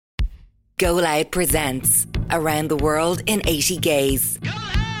Go Loud presents Around the World in 80 Gays.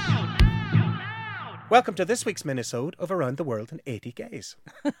 Welcome to this week's minisode of Around the World in 80 Gays.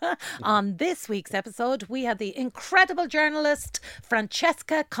 On this week's episode, we had the incredible journalist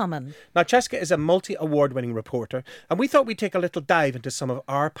Francesca Common. Now, Francesca is a multi-award-winning reporter, and we thought we'd take a little dive into some of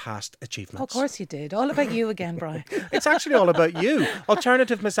our past achievements. Of course you did. All about you again, Brian. It's actually all about you.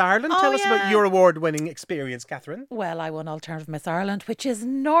 Alternative Miss Ireland. Tell us about your award-winning experience, Katherine. Well, I won Alternative Miss Ireland, which is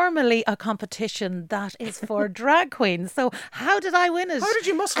normally a competition that is for drag queens. So how did I win it? How did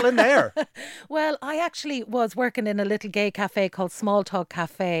you muscle in there? Well, I actually was working in a little gay cafe called Small Talk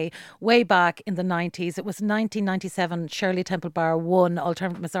Cafe way back in the 90s. It was 1997. Shirley Temple Bar won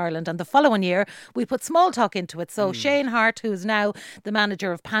Alternative Miss Ireland, and the following year we put Small Talk into it. So Shane Hart, who's now the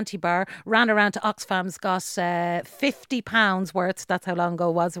manager of Panty Bar, ran around to Oxfam's, got £50 worth, that's how long ago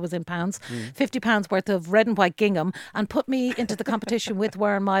it was in pounds, £50 worth of red and white gingham, and put me into the competition with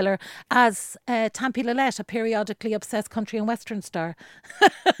Warren Myler as Tampi Lillette, a periodically obsessed country and western star.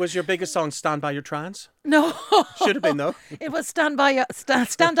 Was your biggest song Stand By Your Trans? No. Should have been, though. It was Stand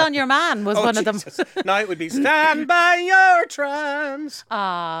On Your Man was one of them. Now it would be Stand By Your Trans.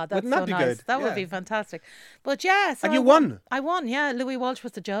 Ah, that's Wouldn't that so be nice. good? That would Yeah. be fantastic. But yeah. So And you won. I won, yeah. Louis Walsh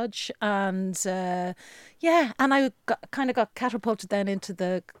was the judge. And and I kind of got catapulted then into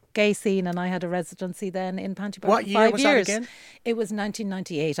the gay scene, and I had a residency then in Panty Bar What for year 5 was years. that again? It was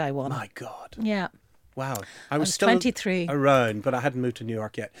 1998 I won. My God. Yeah. Wow. I was still 23. around, but I hadn't moved to New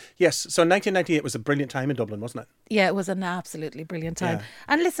York yet. Yes, so 1998 was a brilliant time in Dublin, wasn't it? Yeah, it was an absolutely brilliant time. Yeah.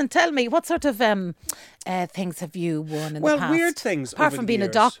 And listen, tell me, what sort of things have you won in the past? Well, weird things. Apart over from the being a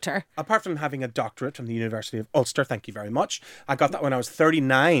years. doctor. Apart from having a doctorate from the University of Ulster, thank you very much. I got that when I was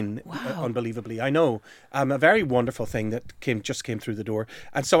 39, unbelievably. I know. A very wonderful thing that just came through the door.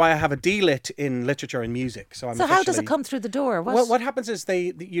 And so I have a D-Lit in literature and music. So how does it come through the door? Well, what happens is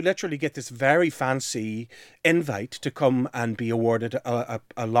you literally get this very fancy invite to come and be awarded a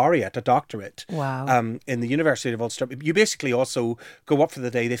laureate, a doctorate. Wow. In the University of Ulster. You basically also go up for the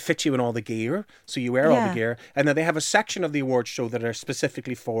day. They fit you in all the gear, so you wear all the gear, and then they have a section of the awards show that are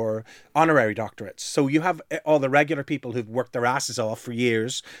specifically for honorary doctorates. So you have all the regular people who've worked their asses off for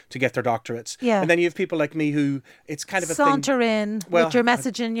years to get their doctorates, and then you have people like me who it's kind of a saunter thing. in with your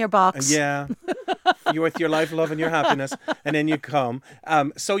message in your box. Yeah. You're with your life, love, and your happiness, and then you come.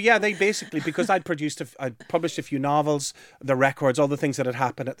 So yeah, they basically, because I'd published a few novels, the records, all the things that had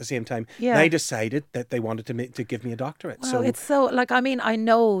happened at the same time. They decided that they wanted to give me a doctorate. Well, so it's so I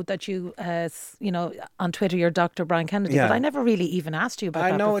know that you, on Twitter, you're Dr. Brian Kennedy, but I never really even asked you about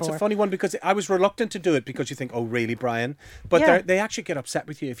that. I know before. it's a funny one because I was reluctant to do it because you think, oh, really, Brian? But they actually get upset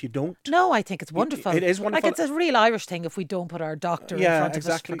with you if you don't. No, I think it's wonderful. It is wonderful. Like, it's a real Irish thing if we don't put our doctor in front of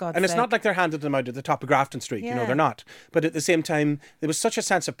us, for God's And it's sake. not like they're handing them out at the top of Grafton Street. You know, they're not. But at the same time, there was such a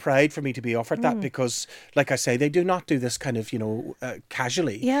sense of pride for me to be offered that because, like I say, they do not do this kind of,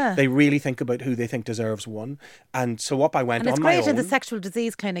 casually. Yeah. They really think about who they think deserves one. And so up I went and it's on my great own. in the sexual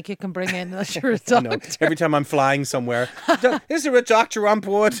disease clinic you can bring in as your doctor. I know. Every time I'm flying somewhere, is there a doctor on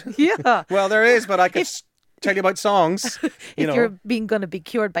board? Yeah. Well, there is, but I could tell you about songs. You're going to be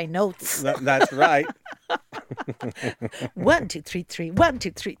cured by notes. That's right. 1, 2, 3, 3. 1,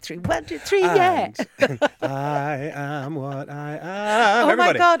 2, 3, 3. 1, 2, 3. Yeah. I am what I am. Oh,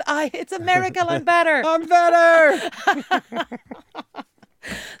 Everybody. my God. It's a miracle. I'm better. I'm better.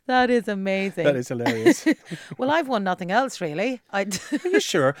 That is amazing. That is hilarious. Well, I've won nothing else, really. Are you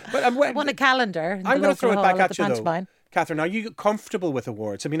sure? But I won a calendar. In I'm going to throw it back at you, though. Pantomime. Catherine, are you comfortable with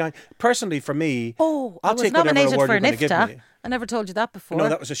awards? I mean, personally, for me, I I'll was take whatever nominated award for you're an going to give IFTA. me. I never told you that before. No,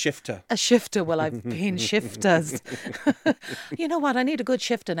 that was a shifter. A shifter. Well, I've been shifters. You know what? I need a good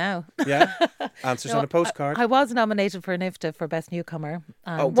shifter now. Yeah? Answers on a postcard. I was nominated for an IFTA for Best Newcomer.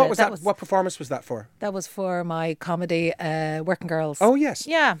 And, what was that? What performance was that for? That was for my comedy, Working Girls. Oh, yes.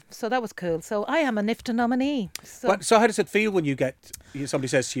 Yeah, so that was cool. So I am an IFTA nominee. So how does it feel when somebody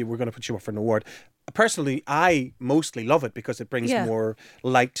says to you, we're going to put you up for an award? Personally, I mostly love it because it brings more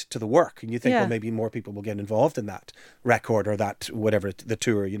light to the work. And you think, well, maybe more people will get involved in that record or that, whatever, the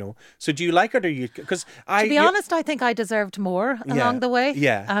tour, So do you like it or you... Because to be honest, I think I deserved more along the way.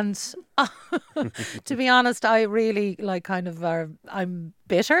 Yeah. And to be honest, I really I'm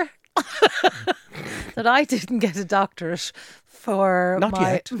bitter that I didn't get a doctorate for Not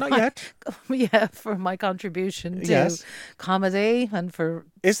yet. Yeah, for my contribution to comedy and for...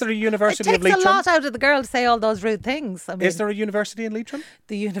 Is there a University of Leitrim? It Leitrim? takes a lot out of the girl to say all those rude things. I mean, is there a university in Leitrim?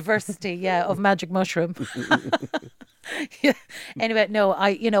 The University, of Magic Mushroom. Yeah. Anyway, no,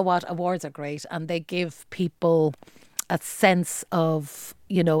 you know what? Awards are great and they give people a sense of,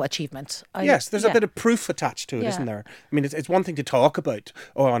 achievement. Yes, there's a bit of proof attached to it, isn't there? I mean, it's one thing to talk about,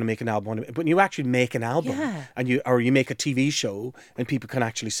 I want to make an album, but when you actually make an album and you make a TV show and people can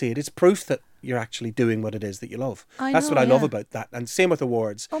actually see it, it's proof that you're actually doing what it is that you love. That's what I love about that. And same with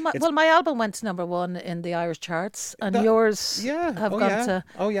awards. My album went to #1 in the Irish charts, and yours have gone to...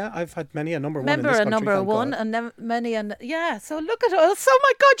 Oh, yeah, I've had many a #1 in this country. Remember a #1 and many... So look at us. Oh,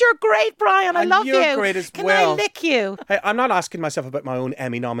 my God, you're great, Brian. I love you. You're great as Can well. I lick you? Hey, I'm not asking myself about my own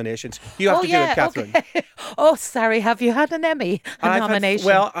Emmy nominations. You have to do it, Katherine. Okay. Oh, sorry. Have you had an Emmy nomination?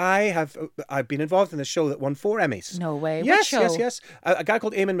 I've been involved in a show that won 4 Emmys. No way. Yes, Which show? yes. A guy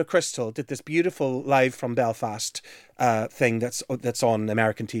called Eamon McChrystal did this beautiful live from Belfast thing that's on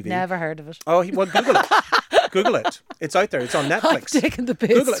American TV. Never heard of it. Oh, Google it. Google it. It's out there. It's on Netflix. I've taken the piss.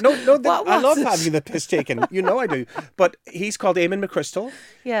 Google it. No, I love having the piss taken. You know I do. But he's called Eamon McChrystal.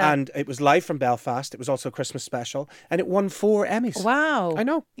 Yeah. And it was live from Belfast. It was also a Christmas special. And it won 4 Emmys. Wow. I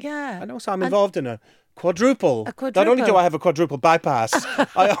know. Yeah. I know. So I'm involved in a quadruple. Not only do I have a quadruple bypass,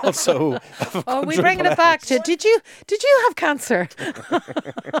 I also have a Oh, we're bringing it back to, did you have cancer?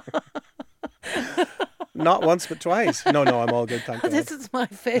 Not once, but twice. No, I'm all good, thank you. This is my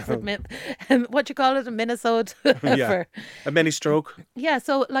favourite what do you call it? A minisode? Yeah, a mini stroke. Yeah,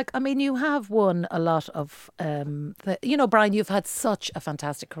 so you have won a lot of, Brian, you've had such a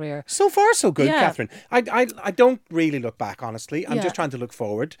fantastic career. So far, so good, Katherine. I don't really look back, honestly. I'm just trying to look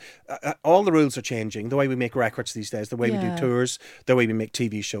forward. All the rules are changing. The way we make records these days, the way we do tours, the way we make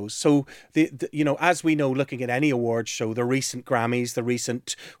TV shows. So, as we know, looking at any awards show, the recent Grammys, the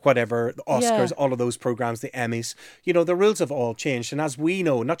recent whatever, the Oscars, all of those programs, the Emmys, the rules have all changed. And as we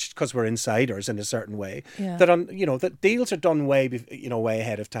know, not just because we're insiders in a certain way, that deals are done way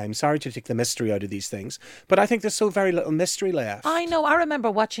ahead of time. Sorry to take the mystery out of these things, but I think there's so very little mystery left. I know. I remember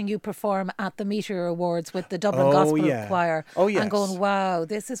watching you perform at the Meteor Awards with the Dublin Gospel Choir. Oh, yes. And going, wow,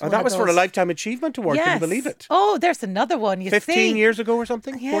 this is that was for a Lifetime Achievement Award. Yes. Can you believe it? Oh, there's another one. 15 years ago or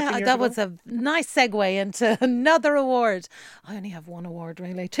something? Yeah, that was a nice segue into another award. I only have 1 award,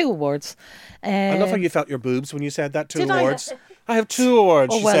 really. 2 awards. I love how you felt your boobs when you said that. 2 awards. I have 2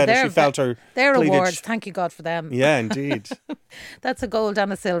 awards, she said, as she felt her They're cleavage. Awards. Thank you, God, for them. Yeah, indeed. That's a gold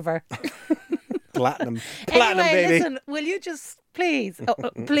and a silver. Platinum, anyway, baby. Listen, will you just please,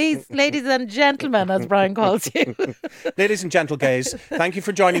 ladies and gentlemen, as Brian calls you. Ladies and gentle gays, thank you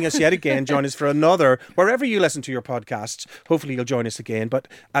for joining us yet again. Join us for another, wherever you listen to your podcasts. Hopefully you'll join us again. But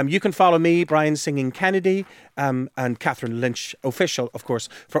you can follow me, Brian Singing Kennedy, and Katherine Lynch Official, of course,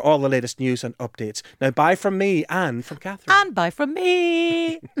 for all the latest news and updates. Now, bye from me and from Katherine. And bye from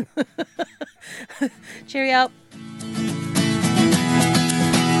me. Cheerio.